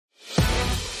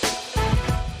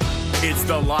It's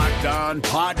the Locked On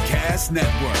Podcast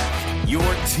Network, your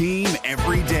team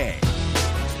every day.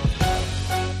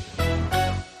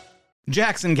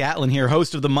 Jackson Gatlin here,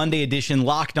 host of the Monday edition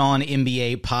Locked On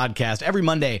NBA podcast. Every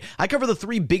Monday, I cover the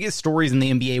three biggest stories in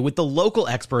the NBA with the local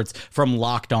experts from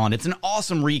Locked On. It's an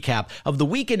awesome recap of the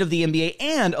weekend of the NBA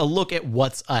and a look at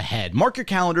what's ahead. Mark your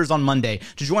calendars on Monday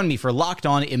to join me for Locked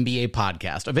On NBA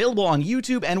podcast, available on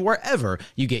YouTube and wherever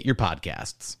you get your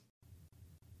podcasts.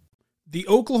 The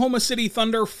Oklahoma City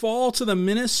Thunder fall to the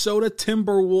Minnesota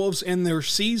Timberwolves, and their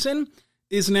season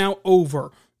is now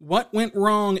over. What went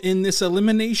wrong in this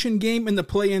elimination game in the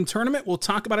play-in tournament? We'll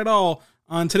talk about it all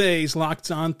on today's Locked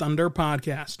On Thunder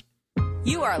podcast.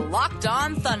 You are Locked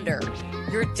On Thunder,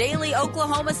 your daily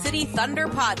Oklahoma City Thunder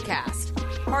podcast.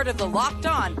 Part of the Locked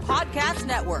On Podcast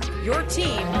Network, your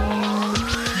team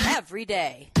every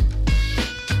day.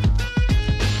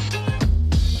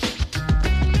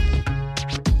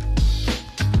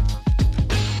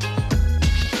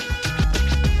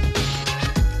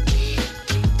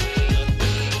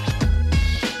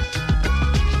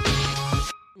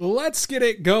 Let's get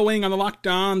it going on the Locked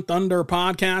On Thunder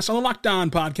podcast, on the Locked On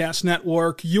Podcast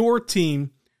Network, your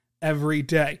team every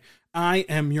day. I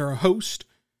am your host,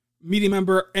 media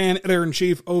member, and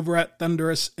editor-in-chief over at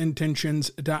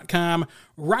thunderousintentions.com.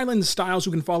 Ryland Styles,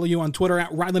 who can follow you on Twitter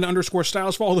at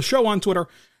Ryland_Styles. Follow the show on Twitter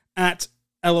at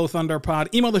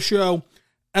LOThunderPod. Email the show,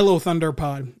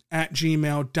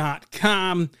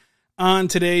 LOThunderPod@gmail.com. On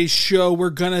today's show, we're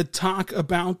going to talk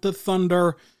about the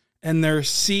Thunder and their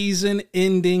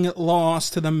season-ending loss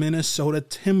to the Minnesota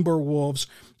Timberwolves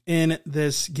in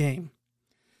this game.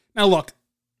 Now look,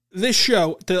 this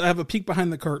show, to have a peek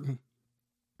behind the curtain,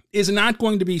 is not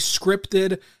going to be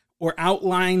scripted or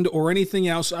outlined or anything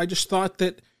else. I just thought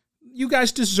that you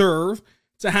guys deserve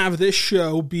to have this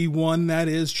show be one that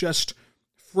is just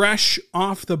fresh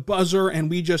off the buzzer, and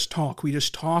we just talk. We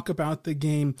just talk about the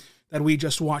game that we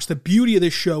just watched. The beauty of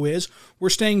this show is we're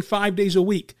staying 5 days a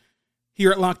week here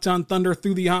at Locked On Thunder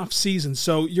through the off season.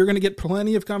 So you're going to get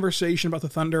plenty of conversation about the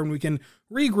Thunder, and we can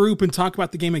regroup and talk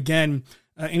about the game again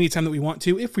anytime that we want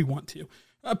to, if we want to.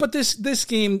 But this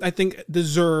game, I think,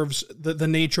 deserves the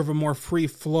nature of a more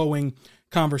free-flowing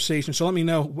conversation. So let me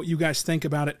know what you guys think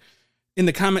about it in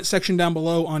the comment section down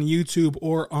below on YouTube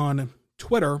or on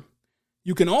Twitter.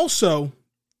 You can also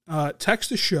text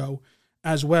the show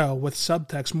as well with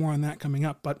subtext. More on that coming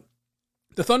up. But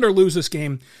the Thunder lose this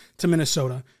game to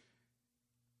Minnesota.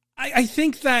 I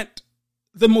think that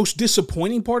the most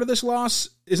disappointing part of this loss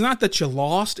is not that you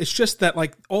lost. It's just that,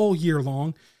 like, all year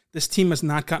long, this team has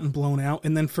not gotten blown out.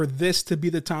 And then for this to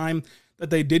be the time that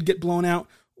they did get blown out,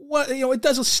 it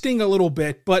does sting a little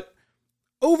bit. But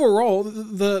overall,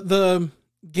 the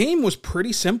game was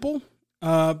pretty simple.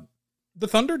 The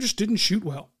Thunder just didn't shoot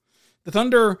well. The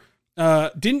Thunder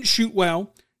didn't shoot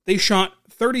well. They shot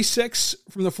 36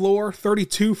 from the floor,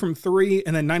 32 from three,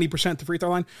 and then 90% at the free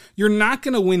throw line. You're not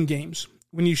going to win games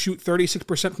when you shoot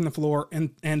 36% from the floor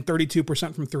and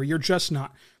 32% from three. You're just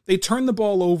not. They turned the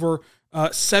ball over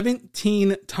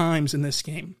 17 times in this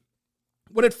game.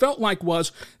 What it felt like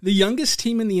was the youngest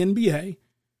team in the NBA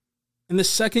and the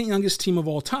second youngest team of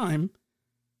all time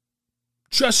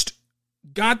just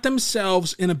got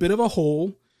themselves in a bit of a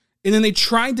hole, and then they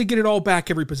tried to get it all back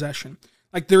every possession.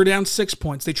 Like, they're down 6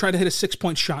 points. They try to hit a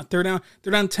 6-point shot. They're down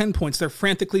 10 points. They're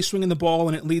frantically swinging the ball,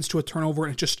 and it leads to a turnover,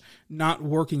 and it's just not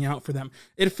working out for them.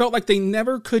 It felt like they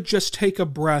never could just take a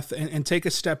breath and take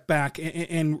a step back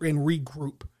and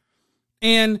regroup.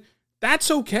 And that's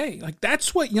okay. Like,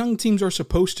 that's what young teams are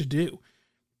supposed to do.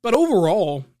 But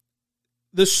overall,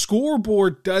 the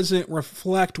scoreboard doesn't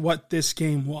reflect what this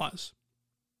game was.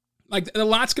 Like, a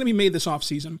lot's going to be made this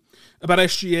offseason about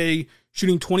SGA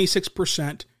shooting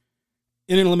 26%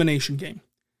 in an elimination game.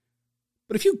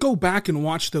 But if you go back and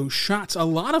watch those shots, a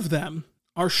lot of them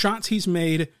are shots he's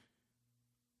made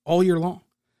all year long.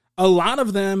 A lot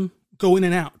of them go in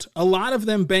and out. A lot of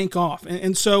them bank off.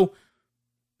 And so,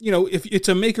 if it's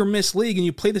a make or miss league and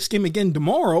you play this game again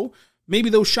tomorrow, maybe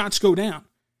those shots go down.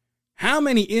 How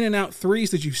many in and out threes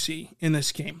did you see in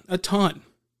this game? A ton.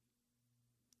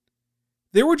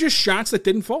 There were just shots that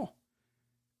didn't fall.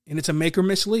 And it's a make or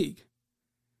miss league.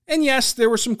 And yes, there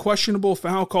were some questionable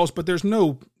foul calls, but there's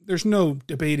no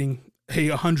debating a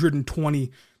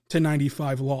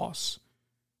 120-95 loss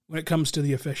when it comes to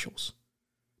the officials.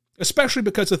 Especially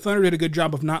because the Thunder did a good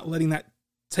job of not letting that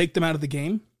take them out of the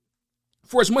game.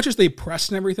 For as much as they pressed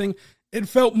and everything, it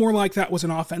felt more like that was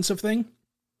an offensive thing.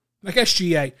 Like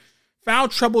SGA, foul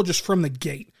trouble just from the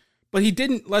gate. But he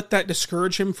didn't let that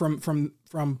discourage him from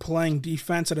playing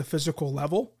defense at a physical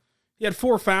level. He had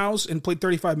 4 fouls and played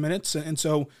 35 minutes, and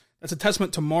so That's a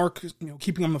testament to Mark,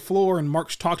 keeping on the floor, and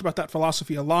Mark's talked about that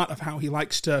philosophy a lot of how he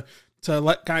likes to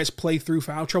let guys play through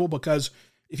foul trouble, because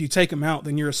if you take them out,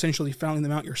 then you're essentially fouling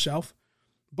them out yourself.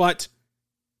 But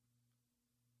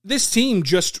this team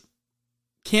just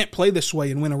can't play this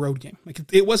way and win a road game. Like,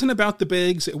 it wasn't about the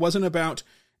bigs. It wasn't about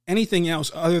anything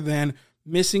else other than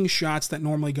missing shots that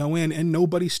normally go in and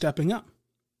nobody stepping up.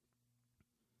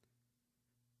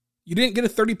 You didn't get a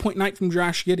 30-point night from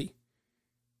Josh Giddey.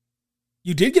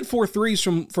 You did get 4 threes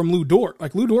from Lou Dort.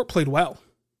 Like, Lou Dort played well.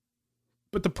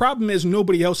 But the problem is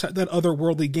nobody else had that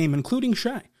otherworldly game, including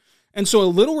Shai. And so a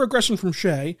little regression from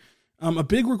Shai, a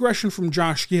big regression from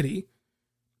Josh Giddey,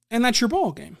 and that's your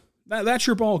ball game. That's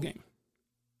your ball game.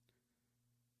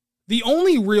 The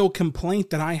only real complaint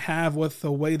that I have with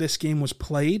the way this game was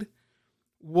played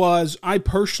was I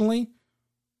personally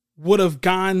would have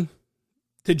gone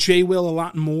to J. Will a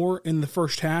lot more in the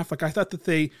first half. Like, I thought that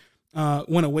they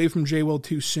went away from J. Will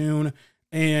too soon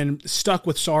and stuck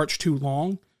with Sarge too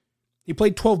long. He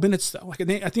played 12 minutes, though. Like, at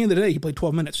the end of the day, he played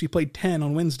 12 minutes. He played 10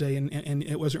 on Wednesday, and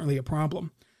it wasn't really a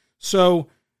problem. So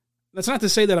that's not to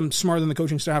say that I'm smarter than the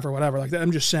coaching staff or whatever. Like that,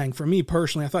 I'm just saying, for me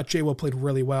personally, I thought J. Will played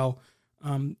really well,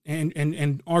 and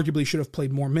arguably should have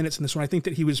played more minutes in this one. I think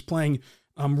that he was playing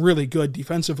really good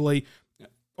defensively,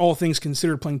 all things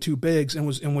considered, playing 2 bigs, and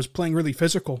was playing really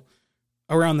physical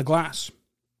around the glass.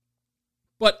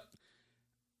 But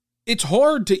it's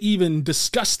hard to even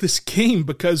discuss this game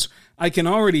because I can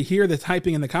already hear the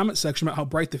typing in the comment section about how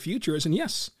bright the future is. And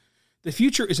yes, the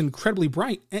future is incredibly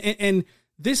bright. And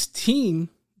this team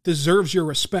deserves your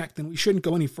respect. And we shouldn't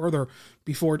go any further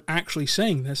before actually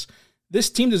saying this.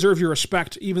 This team deserves your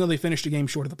respect, even though they finished a game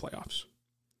short of the playoffs.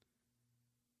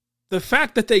 The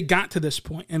fact that they got to this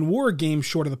point and were a game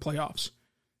short of the playoffs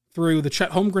through the Chet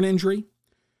Holmgren injury,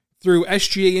 through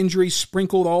SGA injuries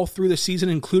sprinkled all through the season,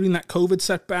 including that COVID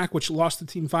setback, which lost the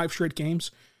team 5 straight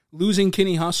games, losing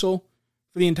Kenny Hustle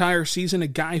for the entire season, a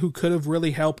guy who could have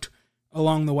really helped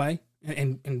along the way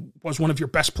and was one of your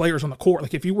best players on the court.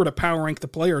 Like, if you were to power rank the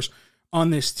players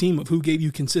on this team of who gave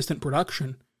you consistent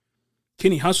production,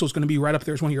 Kenny Hustle is going to be right up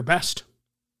there as one of your best,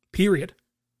 period.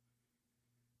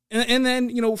 And then,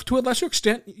 to a lesser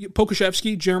extent,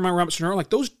 Pokusevski, Jeremiah Robinson-Earl, like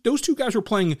those 2 guys were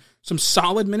playing some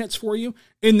solid minutes for you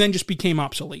and then just became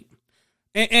obsolete.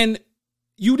 And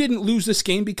you didn't lose this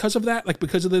game because of that, like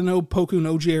because of the no Poku,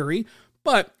 no Jerry,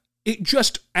 but it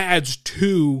just adds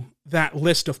to that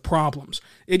list of problems.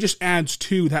 It just adds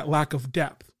to that lack of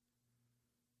depth.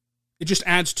 It just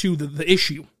adds to the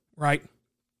issue, right?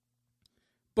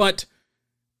 But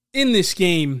in this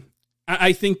game,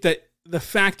 I think that the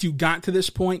fact you got to this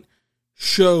point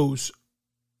shows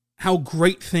how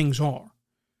great things are.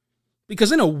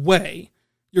 Because in a way,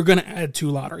 you're going to add 2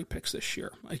 lottery picks this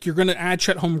year. Like, you're going to add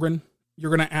Chet Holmgren.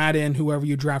 You're going to add in whoever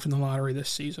you draft in the lottery this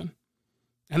season.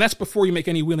 And that's before you make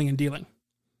any wheeling and dealing.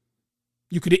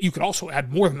 You could also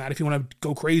add more than that if you want to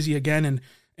go crazy again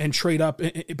and trade up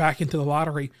back into the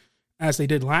lottery as they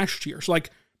did last year. So,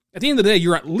 like, at the end of the day,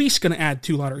 you're at least going to add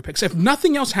 2 lottery picks. If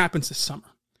nothing else happens this summer,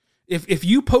 If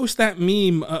you post that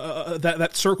meme that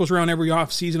circles around every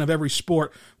offseason of every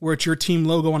sport where it's your team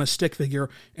logo on a stick figure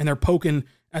and they're poking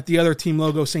at the other team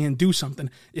logo saying do something,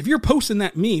 if you're posting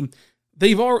that meme,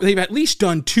 they've at least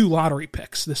done 2 lottery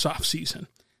picks this offseason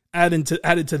added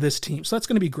to this team. So that's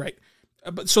going to be great.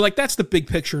 But so like that's the big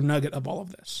picture nugget of all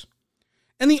of this.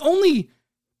 And the only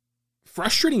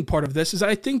frustrating part of this is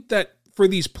I think that for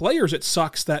these players it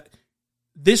sucks that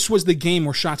this was the game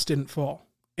where shots didn't fall.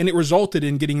 And it resulted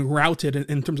in getting routed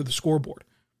in terms of the scoreboard.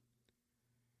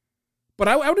 But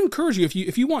I would encourage you,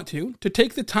 if you want to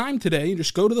take the time today and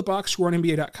just go to the box score on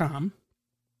NBA.com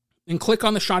and click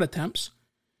on the shot attempts,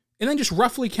 and then just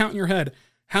roughly count in your head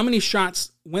how many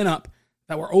shots went up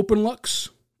that were open looks,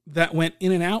 that went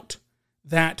in and out,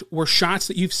 that were shots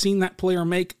that you've seen that player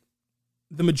make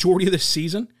the majority of this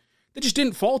season that just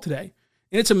didn't fall today.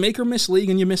 And it's a make or miss league,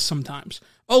 and you miss sometimes.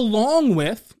 Along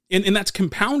with, and that's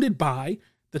compounded by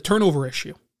the turnover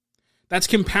issue. That's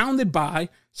compounded by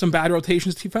some bad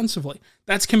rotations defensively.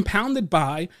 That's compounded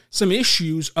by some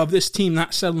issues of this team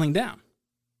not settling down.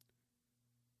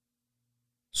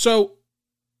 So,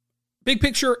 big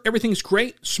picture, everything's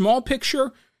great. Small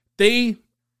picture, they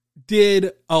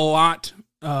did a lot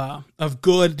of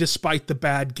good despite the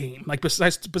bad game. Like,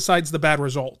 besides the bad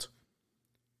result.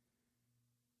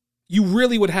 You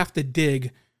really would have to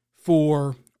dig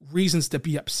for reasons to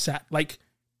be upset. Like,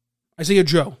 Isaiah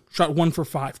Joe shot 1 for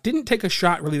 5. Didn't take a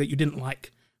shot really that you didn't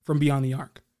like from beyond the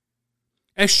arc.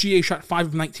 SGA shot 5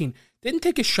 of 19. Didn't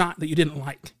take a shot that you didn't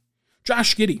like.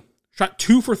 Josh Giddey shot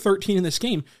 2 for 13 in this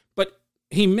game, but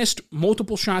he missed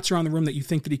multiple shots around the rim that you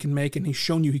think that he can make, and he's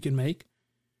shown you he can make.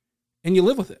 and you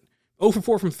live with it. 0 for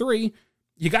 4 from 3,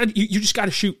 you just got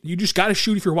to shoot. You just got to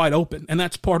shoot if you're wide open, and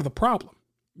that's part of the problem.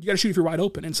 You got to shoot if you're wide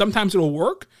open, and sometimes it'll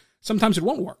work, sometimes it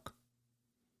won't work.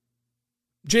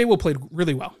 J-Will played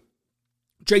really well.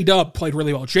 J-Dub played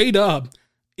really well. J-Dub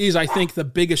is, I think, the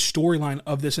biggest storyline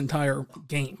of this entire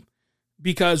game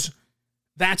because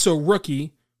that's a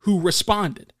rookie who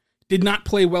responded. Did not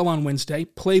play well on Wednesday,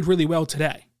 played really well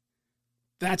today.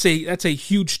 That's a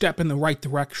huge step in the right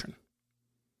direction.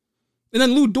 And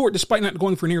then Lou Dort, despite not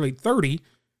going for nearly 30,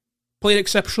 played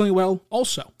exceptionally well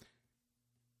also.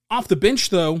 Off the bench,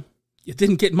 though, you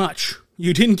didn't get much.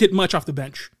 You didn't get much off the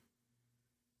bench.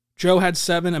 Joe had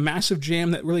 7, a massive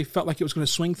jam that really felt like it was going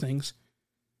to swing things.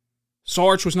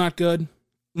 Sarge was not good.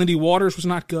 Lindy Waters was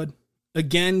not good.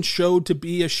 Again, showed to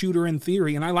be a shooter in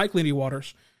theory, and I like Lindy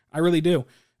Waters. I really do.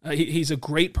 He's a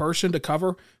great person to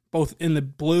cover, both in the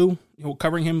blue,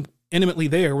 covering him intimately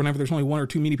there whenever there's only 1 or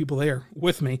 2 media people there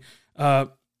with me, and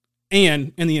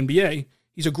in the NBA.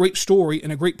 He's a great story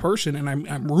and a great person, and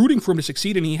I'm rooting for him to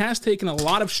succeed, and he has taken a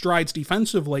lot of strides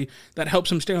defensively that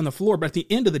helps him stay on the floor, but at the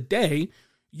end of the day,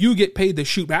 you get paid to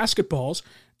shoot basketballs,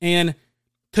 and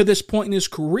to this point in his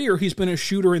career, he's been a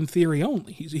shooter in theory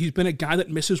only. He's been a guy that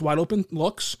misses wide open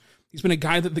looks. He's been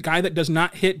the guy that does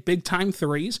not hit big time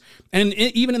threes. And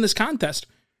even in this contest,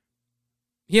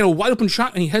 he had a wide open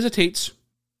shot and he hesitates,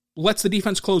 lets the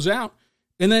defense close out,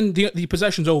 and then the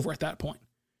possession's over at that point.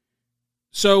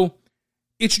 So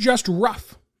it's just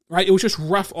rough, right? It was just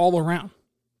rough all around.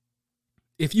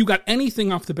 If you got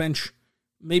anything off the bench,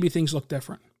 maybe things look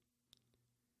different.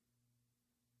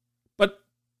 But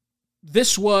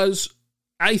this was,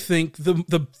 I think,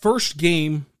 the first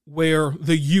game where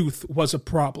the youth was a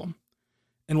problem.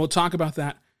 And we'll talk about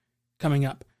that coming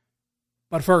up.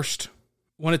 But first,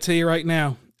 I want to tell you right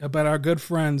now about our good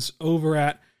friends over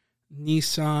at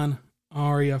Nissan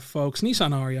Aria, folks.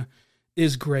 Nissan Aria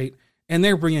is great, and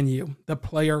they're bringing you the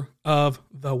Player of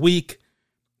the Week.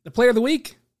 The Player of the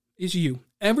Week is you.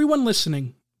 Everyone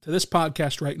listening to this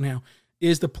podcast right now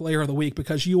is the Player of the Week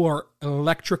because you are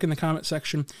electric in the comment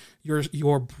section.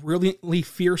 You're brilliantly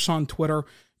fierce on Twitter.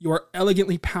 You are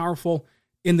elegantly powerful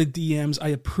in the DMs. I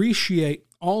appreciate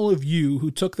all of you who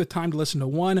took the time to listen to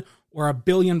 1 or a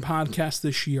billion podcasts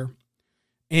this year.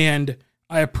 And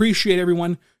I appreciate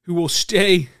everyone who will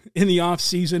stay in the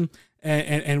offseason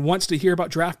and wants to hear about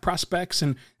draft prospects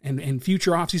and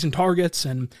future offseason targets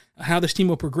and how this team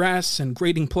will progress and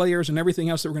grading players and everything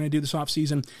else that we're going to do this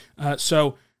offseason.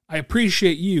 So I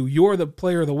appreciate you. You're the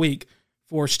Player of the Week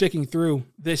for sticking through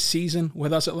this season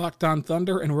with us at Locked On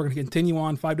Thunder, and we're going to continue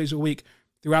on 5 days a week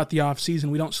throughout the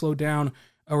offseason. We don't slow down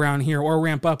around here or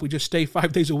ramp up. We just stay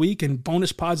 5 days a week and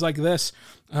bonus pods like this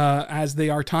as they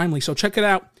are timely. So check it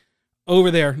out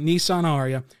over there, Nissan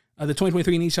Aria. The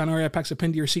 2023 Nissan Aria packs a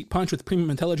pin to your seat punch with premium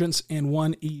intelligence and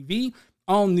 1 EV.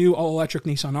 All new, all electric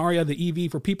Nissan Aria, the EV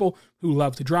for people who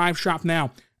love to drive. Shop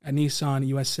now at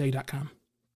nissanusa.com.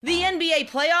 The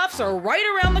NBA playoffs are right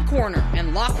around the corner,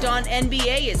 and Locked On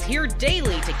NBA is here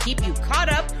daily to keep you caught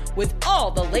up with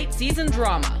all the late season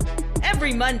drama.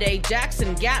 Every Monday,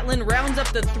 Jackson Gatlin rounds up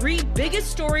the 3 biggest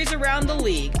stories around the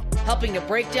league, helping to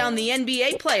break down the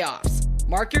NBA playoffs.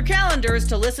 Mark your calendars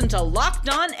to listen to Locked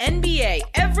On NBA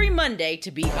every Monday to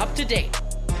be up to date.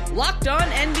 Locked On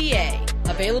NBA,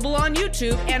 available on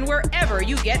YouTube and wherever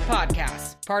you get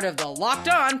podcasts. Part of the Locked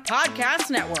On Podcast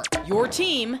Network, your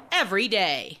team every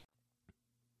day.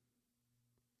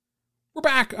 We're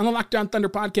back on the Locked On Thunder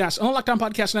podcast, on the Locked On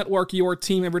Podcast Network, your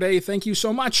team every day. Thank you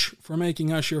so much for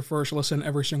making us your first listen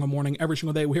every single morning, every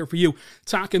single day. We're here for you,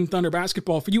 talking Thunder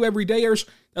basketball. For you everydayers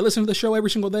that listen to the show every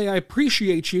single day, I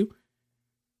appreciate you.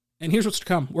 And here's what's to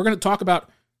come. We're going to talk about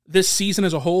this season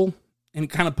as a whole and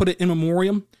kind of put it in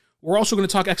memoriam. We're also going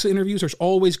to talk exit interviews. There's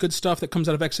always good stuff that comes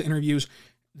out of exit interviews.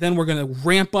 Then we're going to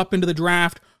ramp up into the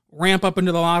draft, ramp up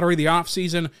into the lottery, the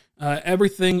offseason,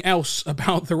 everything else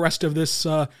about the rest of this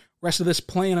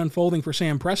plan unfolding for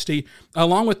Sam Presti,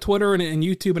 along with Twitter and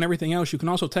YouTube and everything else. You can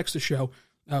also text the show,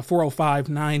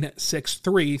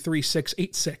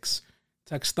 405-963-3686.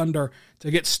 Text Thunder to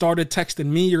get started. Texting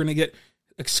me. You're going to get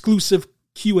exclusive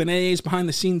Q&As,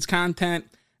 behind-the-scenes content,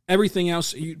 everything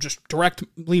else. You just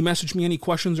directly message me any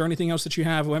questions or anything else that you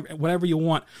have, whatever you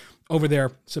want over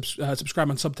there. Subscribe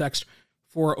on Subtext,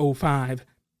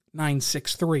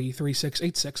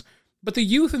 405-963-3686. But the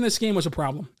youth in this game was a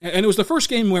problem. And it was the first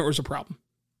game where it was a problem.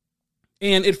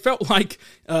 And it felt like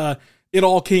it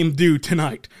all came due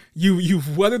tonight.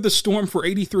 You've weathered the storm for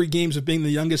 83 games of being the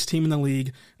youngest team in the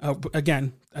league.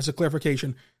 Again, as a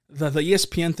clarification, the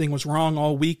ESPN thing was wrong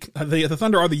all week. The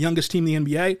Thunder are the youngest team in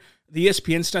the NBA. The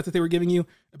ESPN stat that they were giving you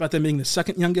about them being the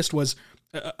second youngest was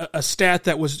a stat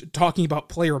that was talking about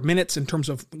player minutes in terms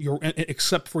of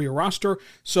except for your roster.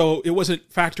 So it wasn't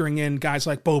factoring in guys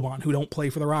like Boban who don't play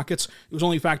for the Rockets. It was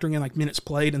only factoring in like minutes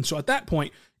played. And so at that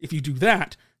point, if you do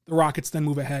that, the Rockets then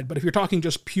move ahead. But if you're talking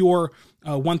just pure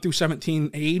 1 through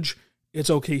 17 age, it's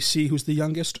OKC who's the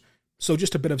youngest. So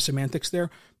just a bit of semantics there.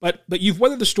 But you've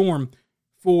weathered the storm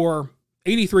for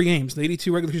 83 games, the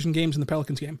 82 regular season games in the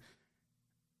Pelicans game.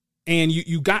 And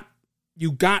you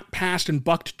got past and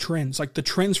bucked trends. Like the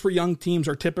trends for young teams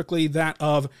are typically that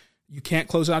of you can't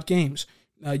close out games.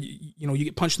 You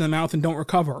get punched in the mouth and don't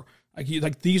recover.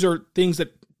 Like these are things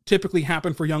that typically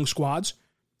happen for young squads.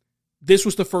 This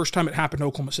was the first time it happened in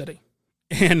Oklahoma City.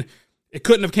 And it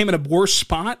couldn't have came in a worse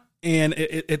spot. And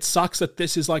it sucks that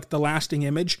this is like the lasting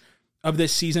image of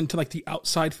this season to like the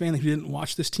outside fan who didn't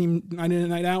watch this team night in and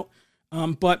night out.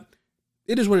 But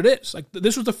it is what it is. Like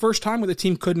this was the first time where the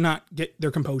team could not get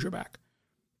their composure back.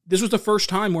 This was the first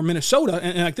time where Minnesota,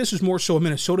 and like this is more so a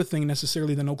Minnesota thing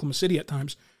necessarily than Oklahoma City at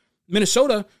times,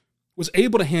 Minnesota was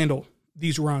able to handle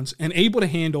these runs and able to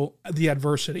handle the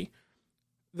adversity.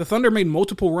 The Thunder made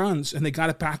multiple runs and they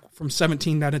got it back from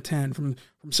 17 down to 10, from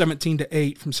 17 to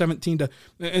 8, from 17 to,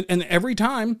 and every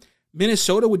time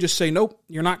Minnesota would just say, nope,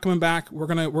 you're not coming back. We're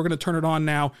gonna turn it on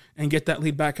now and get that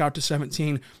lead back out to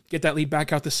 17, get that lead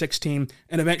back out to 16,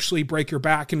 and eventually break your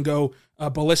back and go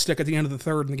ballistic at the end of the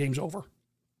third and the game's over.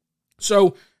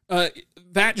 So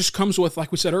that just comes with,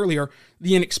 like we said earlier,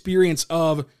 the inexperience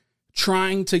of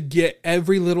trying to get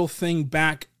every little thing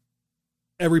back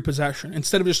every possession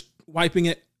instead of just wiping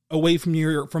it away from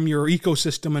your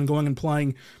ecosystem and going and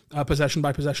playing possession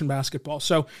by possession basketball.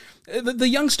 So the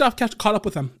young stuff caught up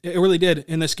with them. It really did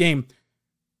in this game.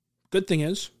 Good thing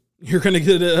is you're going to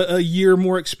get a year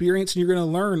more experience and you're going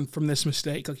to learn from this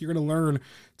mistake. Like you're going to learn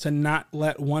to not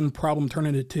let one problem turn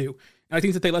into two. And I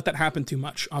think that they let that happen too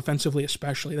much, offensively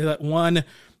especially. They let one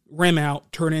rim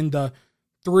out turn into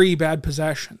 3 bad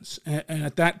possessions. And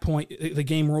at that point, the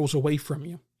game rolls away from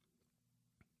you.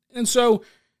 And so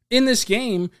in this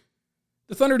game,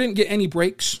 the Thunder didn't get any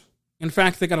breaks. In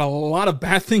fact, they got a lot of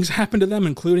bad things happen to them,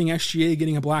 including SGA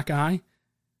getting a black eye.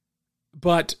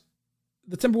 But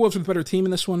the Timberwolves were the better team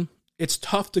in this one. It's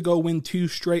tough to go win 2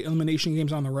 straight elimination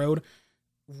games on the road.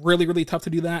 Really, really tough to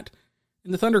do that.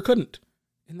 And the Thunder couldn't.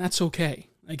 And that's okay.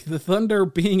 Like the Thunder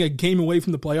being a game away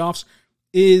from the playoffs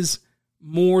is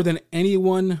more than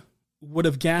anyone would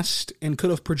have guessed and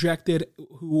could have projected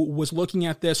who was looking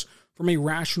at this from a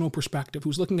rational perspective,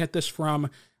 who's looking at this from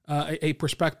a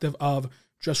perspective of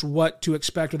just what to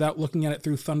expect without looking at it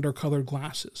through Thunder-colored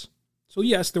glasses. So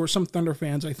yes, there were some Thunder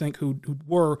fans, I think, who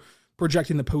were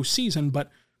projecting the postseason,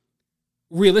 but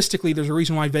realistically, there's a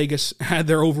reason why Vegas had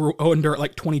their over-under at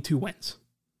like 22 wins.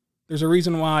 There's a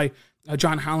reason why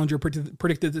John Hollinger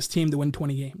predicted this team to win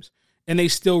 20 games. And they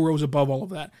still rose above all of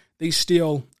that. They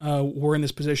still were in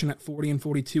this position at 40 and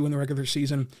 42 in the regular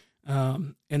season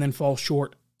and then fall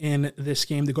short in this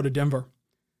game to go to Denver.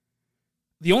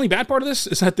 The only bad part of this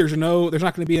is that there's not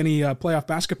going to be any playoff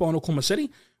basketball in Oklahoma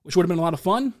City, which would have been a lot of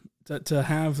fun to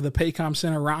have the Paycom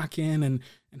Center rocking and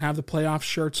have the playoff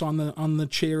shirts on the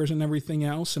chairs and everything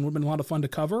else, and would have been a lot of fun to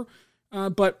cover.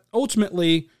 But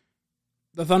ultimately,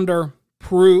 the Thunder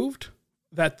proved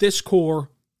that this core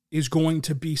is going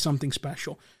to be something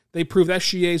special. They proved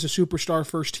SGA is a superstar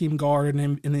first-team guard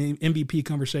in the MVP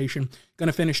conversation, going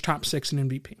to finish top 6 in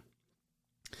MVP.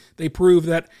 They proved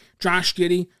that Josh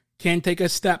Giddey can take a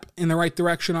step in the right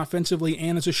direction offensively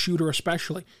and as a shooter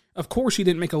especially. Of course, he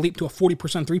didn't make a leap to a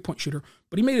 40% three-point shooter,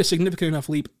 but he made a significant enough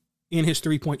leap in his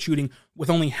three-point shooting with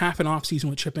only half an offseason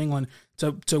with Chip England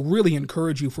to really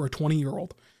encourage you for a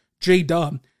 20-year-old.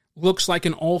 J-Dub looks like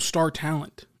an all-star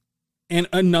talent. And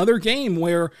another game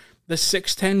where the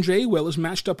 6'10 J. Will is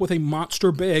matched up with a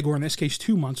monster big, or in this case,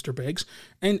 2 monster bigs,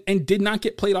 and did not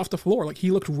get played off the floor. Like,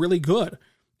 he looked really good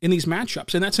in these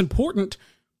matchups. And that's important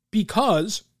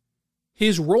because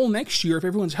his role next year, if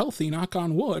everyone's healthy, knock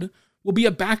on wood, will be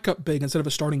a backup big instead of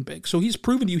a starting big. So he's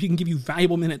proven to you he can give you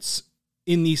valuable minutes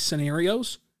in these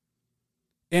scenarios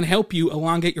and help you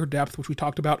elongate your depth, which we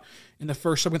talked about in the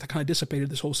first segment that kind of dissipated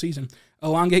this whole season.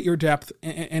 Elongate your depth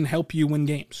and help you win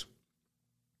games.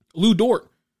 Lou Dort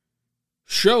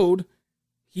showed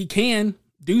he can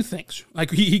do things.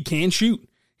 Like, he can shoot.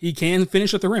 He can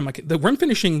finish at the rim. Like, the rim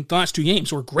finishing the last 2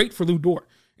 games were great for Lou Dort,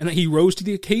 and that he rose to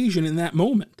the occasion in that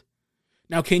moment.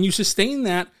 Now, can you sustain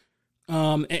that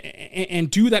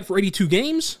and do that for 82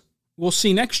 games? We'll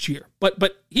see next year.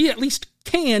 But he at least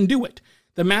can do it.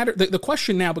 The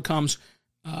question now becomes,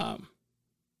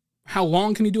 how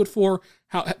long can he do it for?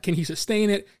 How can he sustain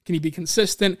it? Can he be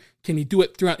consistent? Can he do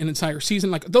it throughout an entire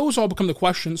season? Like, those all become the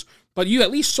questions. But you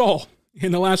at least saw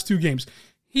in the last 2 games.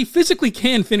 He physically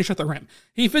can finish at the rim.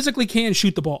 He physically can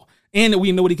shoot the ball. And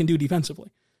we know what he can do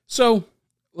defensively. So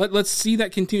let's see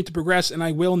that continue to progress. And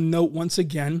I will note once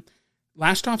again,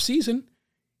 last offseason,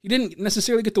 he didn't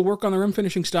necessarily get to work on the rim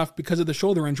finishing stuff because of the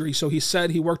shoulder injury. So he said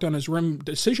he worked on his rim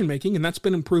decision-making, and that's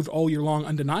been improved all year long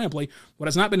undeniably. What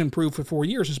has not been improved for 4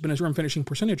 years has been his rim finishing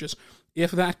percentages.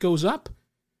 If that goes up,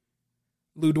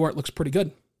 Lou Dort looks pretty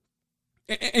good.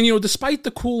 And despite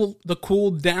the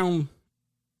cool down,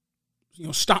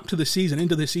 stop to the season,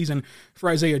 into the season for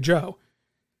Isaiah Joe,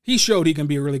 he showed he can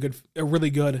be a really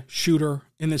good shooter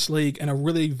in this league and a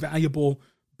really valuable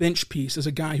bench piece as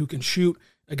a guy who can shoot,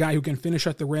 a guy who can finish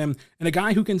at the rim, and a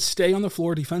guy who can stay on the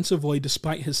floor defensively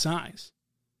despite his size.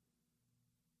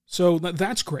 So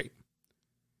that's great.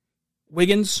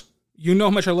 Wiggins, you know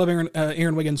how much I love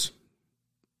Aaron Wiggins.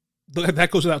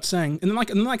 That goes without saying. And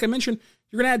then like I mentioned,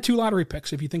 you're going to add 2 lottery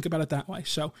picks if you think about it that way.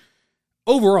 So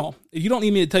overall, you don't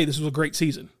need me to tell you this was a great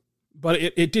season. But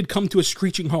it did come to a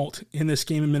screeching halt in this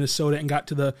game in Minnesota and got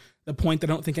to the point that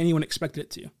I don't think anyone expected it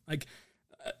to. Like,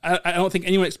 I don't think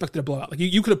anyone expected a blowout. Like,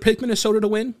 you could have picked Minnesota to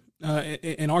win,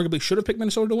 and arguably should have picked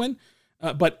Minnesota to win,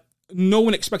 but no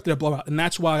one expected a blowout. And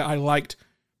that's why I liked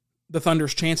the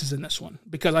Thunder's chances in this one,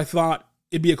 because I thought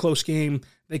it'd be a close game.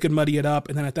 They could muddy it up,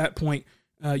 and then at that point,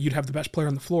 you'd have the best player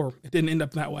on the floor. It didn't end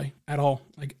up that way at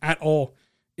all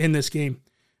in this game.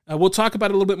 We'll talk about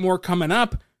it a little bit more coming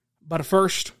up, but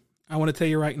first, I want to tell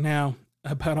you right now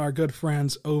about our good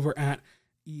friends over at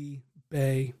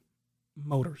eBay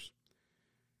Motors.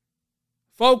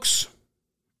 Folks,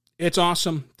 it's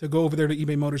awesome to go over there to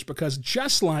eBay Motors because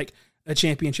just like a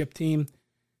championship team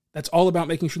that's all about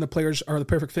making sure the players are the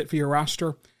perfect fit for your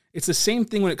roster, it's the same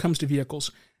thing when it comes to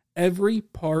vehicles. Every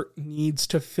part needs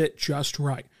to fit just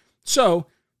right. So,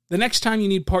 the next time you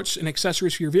need parts and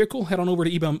accessories for your vehicle, head on over to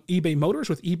eBay Motors.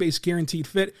 With eBay's Guaranteed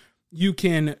Fit, you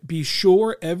can be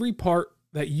sure every part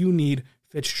that you need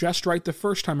fits just right the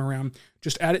first time around.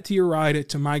 Just add it to your ride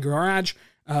to My Garage.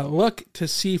 Look to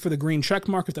see for the green check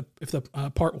mark if the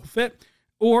part will fit,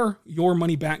 or your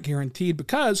money back guaranteed,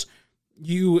 because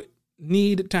you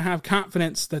need to have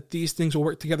confidence that these things will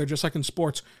work together just like in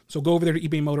sports. So go over there to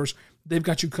eBay Motors. They've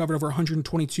got you covered over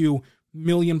 122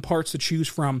 million parts to choose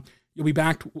from. You'll be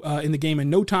back in the game in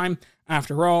no time.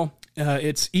 After all,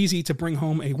 it's easy to bring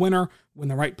home a winner when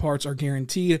the right parts are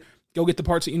guaranteed. Go get the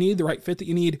parts that you need, the right fit that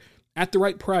you need, at the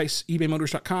right price.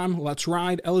 ebaymotors.com. Let's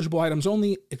ride. Eligible items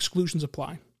only. Exclusions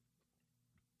apply.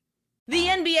 The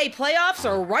NBA playoffs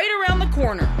are right around the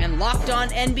corner, and Locked On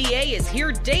NBA is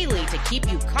here daily to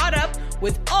keep you caught up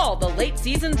with all the late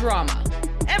season drama.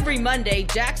 Every Monday,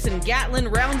 Jackson Gatlin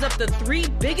rounds up the 3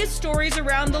 biggest stories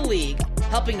around the league,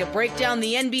 helping to break down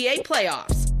the NBA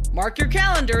playoffs. Mark your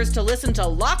calendars to listen to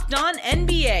Locked On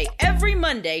NBA every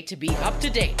Monday to be up to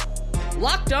date.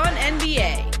 Locked On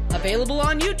NBA, available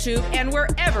on YouTube and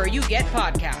wherever you get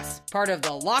podcasts. Part of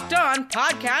the Locked On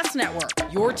Podcast Network,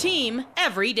 your team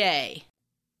every day.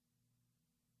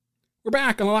 We're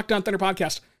back on the Locked On Thunder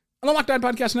podcast, on the Locked On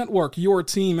Podcast Network, your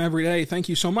team every day. Thank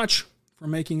you so much for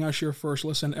making us your first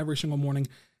listen every single morning,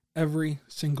 every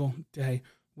single day.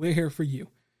 We're here for you,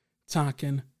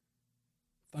 talking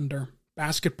Thunder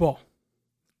basketball.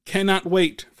 Cannot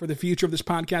wait for the future of this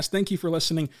podcast. Thank you for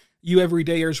listening. You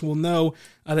everydayers will know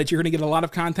that you're going to get a lot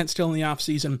of content still in the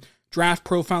offseason. Draft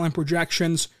profile and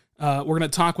projections. We're going to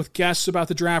talk with guests about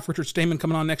the draft. Richard Stamen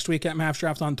coming on next week at Mavs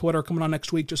Draft on Twitter, coming on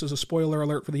next week just as a spoiler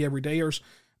alert for the everydayers.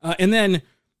 And then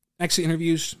exit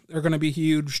interviews are going to be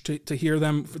huge to hear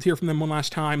from them one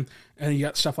last time. And you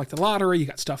got stuff like the lottery, you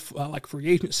got stuff like free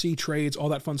agency, trades, all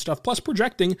that fun stuff, plus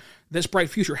projecting this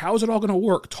bright future. How is it all going to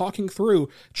work? Talking through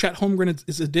Chet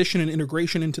Holmgren's addition and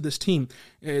integration into this team.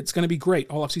 It's going to be great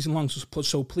all off season long.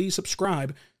 So please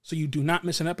subscribe so you do not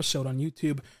miss an episode on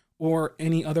YouTube or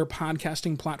any other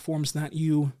podcasting platforms that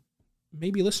you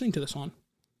may be listening to this on.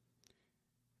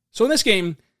 So in this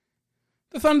game,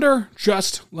 the Thunder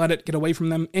just let it get away from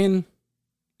them, and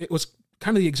it was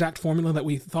kind of the exact formula that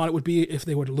we thought it would be if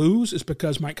they would lose, is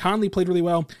because Mike Conley played really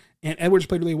well, and Edwards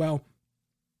played really well,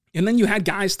 and then you had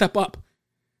guys step up.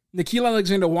 Nickeil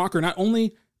Alexander-Walker not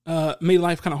only made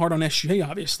life kind of hard on SGA,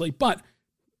 obviously, but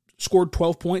scored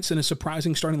 12 points in a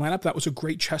surprising starting lineup. That was a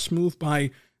great chess move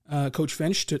by Coach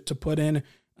Finch to put in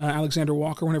Alexander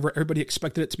Walker whenever everybody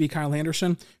expected it to be Kyle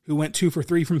Anderson, who went 2 for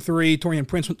 3 from 3. Taurean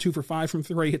Prince went 2 for 5 from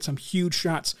 3, hit some huge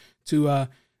shots to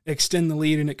extend the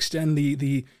lead and extend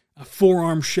the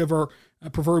forearm shiver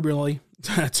proverbially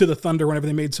to the Thunder whenever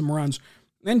they made some runs.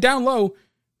 And down low,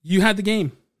 you had the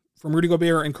game from Rudy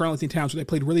Gobert and Karl-Anthony Towns, where they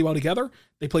played really well together,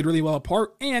 they played really well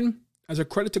apart, and as a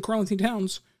credit to Karl-Anthony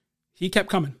Towns, he kept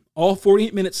coming. All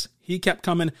 48 minutes, he kept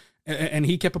coming, and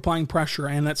he kept applying pressure,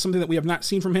 and that's something that we have not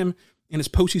seen from him in his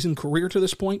postseason career to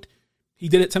this point. He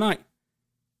did it tonight.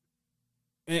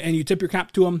 And you tip your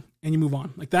cap to him, and you move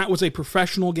on. Like, that was a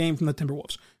professional game from the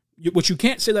Timberwolves, which you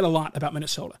can't say that a lot about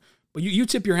Minnesota. But you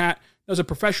tip your hat. That was a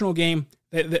professional game.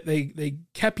 They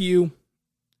kept you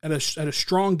at a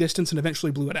strong distance and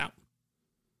eventually blew it out.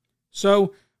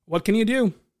 So what can you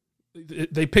do?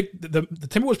 They picked the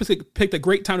Timberwolves picked a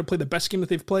great time to play the best game that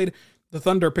they've played. The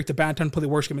Thunder picked a bad time to play the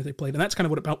worst game that they played, and that's kind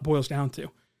of what it boils down to.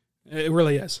 It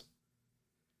really is.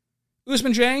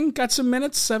 Ousmane Dieng got some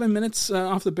minutes, 7 minutes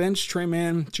off the bench. Trey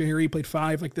Mann, Jahiri played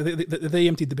 5. Like they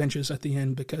emptied the benches at the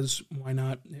end because why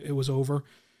not? It was over.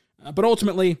 But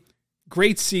ultimately,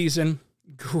 great season,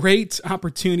 great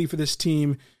opportunity for this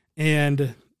team,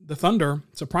 and the Thunder,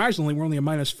 surprisingly, were only a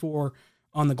 -4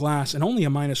 on the glass and only a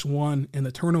 -1 in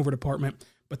the turnover department,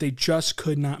 but they just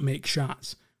could not make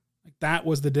shots. Like, that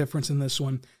was the difference in this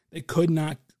one. They could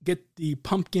not get the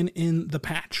pumpkin in the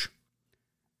patch.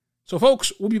 So,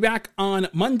 folks, we'll be back on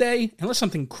Monday. Unless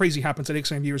something crazy happens at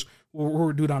XM Viewers,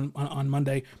 we'll do it on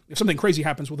Monday. If something crazy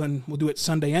happens, well, then we'll do it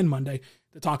Sunday and Monday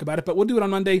to talk about it. But we'll do it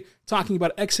on Monday, talking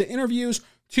about exit interviews.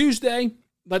 Tuesday,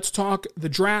 let's talk the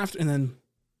draft. And then,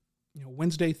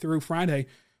 Wednesday through Friday,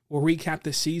 we'll recap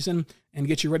this season and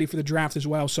get you ready for the draft as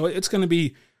well. So it's going to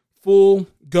be full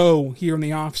go here in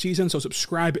the off season. So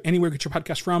subscribe anywhere you get your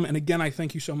podcast from. And again, I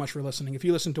thank you so much for listening. If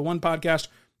you listen to one podcast,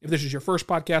 if this is your first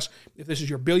podcast, if this is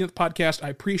your billionth podcast, I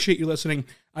appreciate you listening.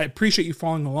 I appreciate you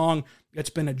following along. It's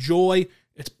been a joy.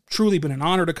 It's truly been an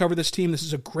honor to cover this team. This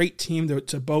is a great team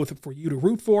to both for you to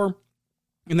root for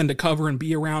and then to cover and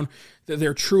be around.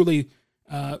 They're truly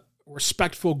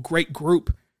respectful, great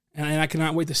group. And I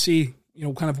cannot wait to see,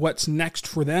 kind of what's next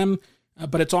for them.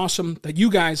 But it's awesome that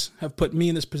you guys have put me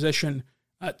in this position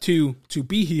to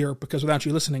be here, because without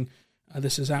you listening,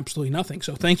 this is absolutely nothing.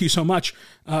 So thank you so much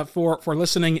for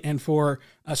listening and for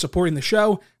supporting the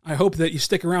show. I hope that you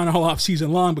stick around all off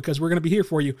season long, because we're going to be here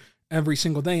for you every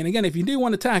single day. And again, if you do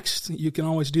want to text, you can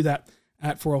always do that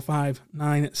at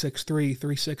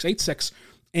 405-963-3686.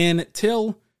 And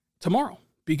until tomorrow,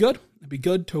 be good and be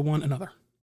good to one another.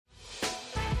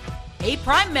 Hey,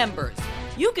 Prime members,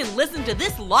 you can listen to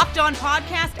this Locked On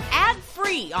podcast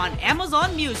ad-free on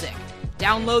Amazon Music.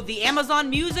 Download the Amazon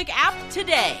Music app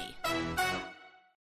today.